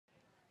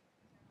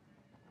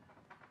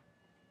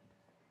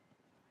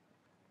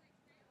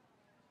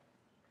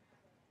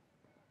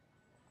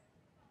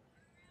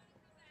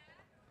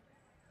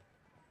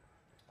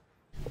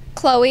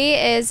Chloe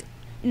is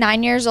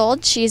 9 years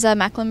old. She's a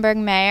Mecklenburg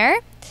mare.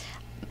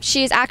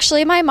 She's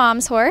actually my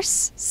mom's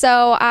horse,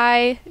 so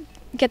I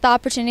get the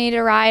opportunity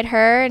to ride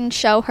her and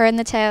show her in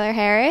the Taylor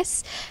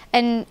Harris,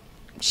 and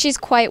she's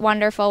quite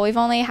wonderful. We've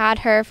only had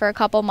her for a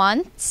couple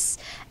months,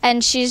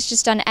 and she's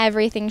just done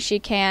everything she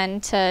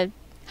can to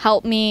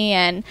help me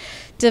and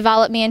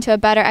develop me into a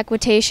better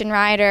equitation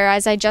rider,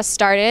 as I just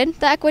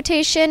started the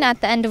equitation at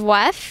the end of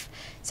WEF.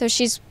 So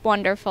she's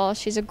wonderful.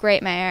 She's a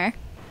great mare.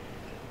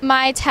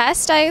 My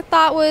test I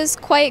thought was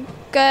quite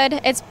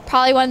good. It's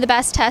probably one of the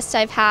best tests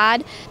I've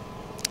had.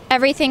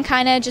 Everything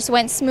kind of just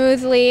went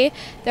smoothly.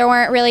 There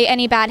weren't really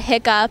any bad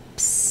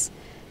hiccups.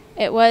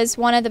 It was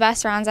one of the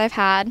best rounds I've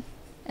had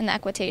in the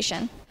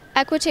equitation.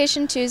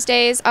 Equitation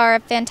Tuesdays are a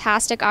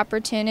fantastic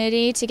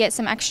opportunity to get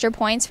some extra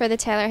points for the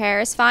Taylor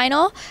Harris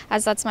final,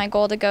 as that's my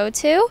goal to go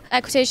to.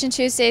 Equitation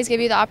Tuesdays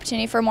give you the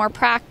opportunity for more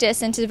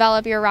practice and to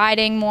develop your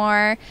riding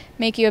more,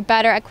 make you a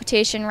better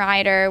equitation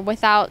rider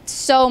without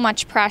so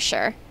much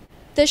pressure.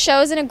 The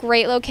show's in a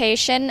great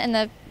location,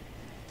 and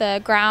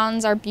the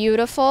grounds are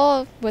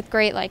beautiful with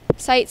great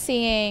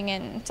sightseeing,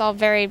 and it's all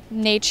very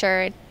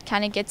nature. It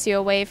kind of gets you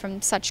away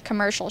from such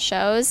commercial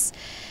shows.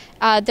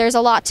 There's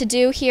a lot to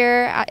do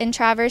here in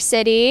Traverse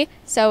City,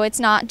 so it's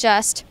not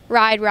just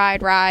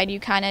ride. You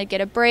kind of get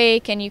a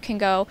break, and you can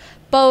go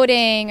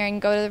boating or you can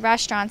go to the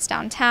restaurants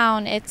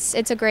downtown. It's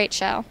a great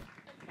show.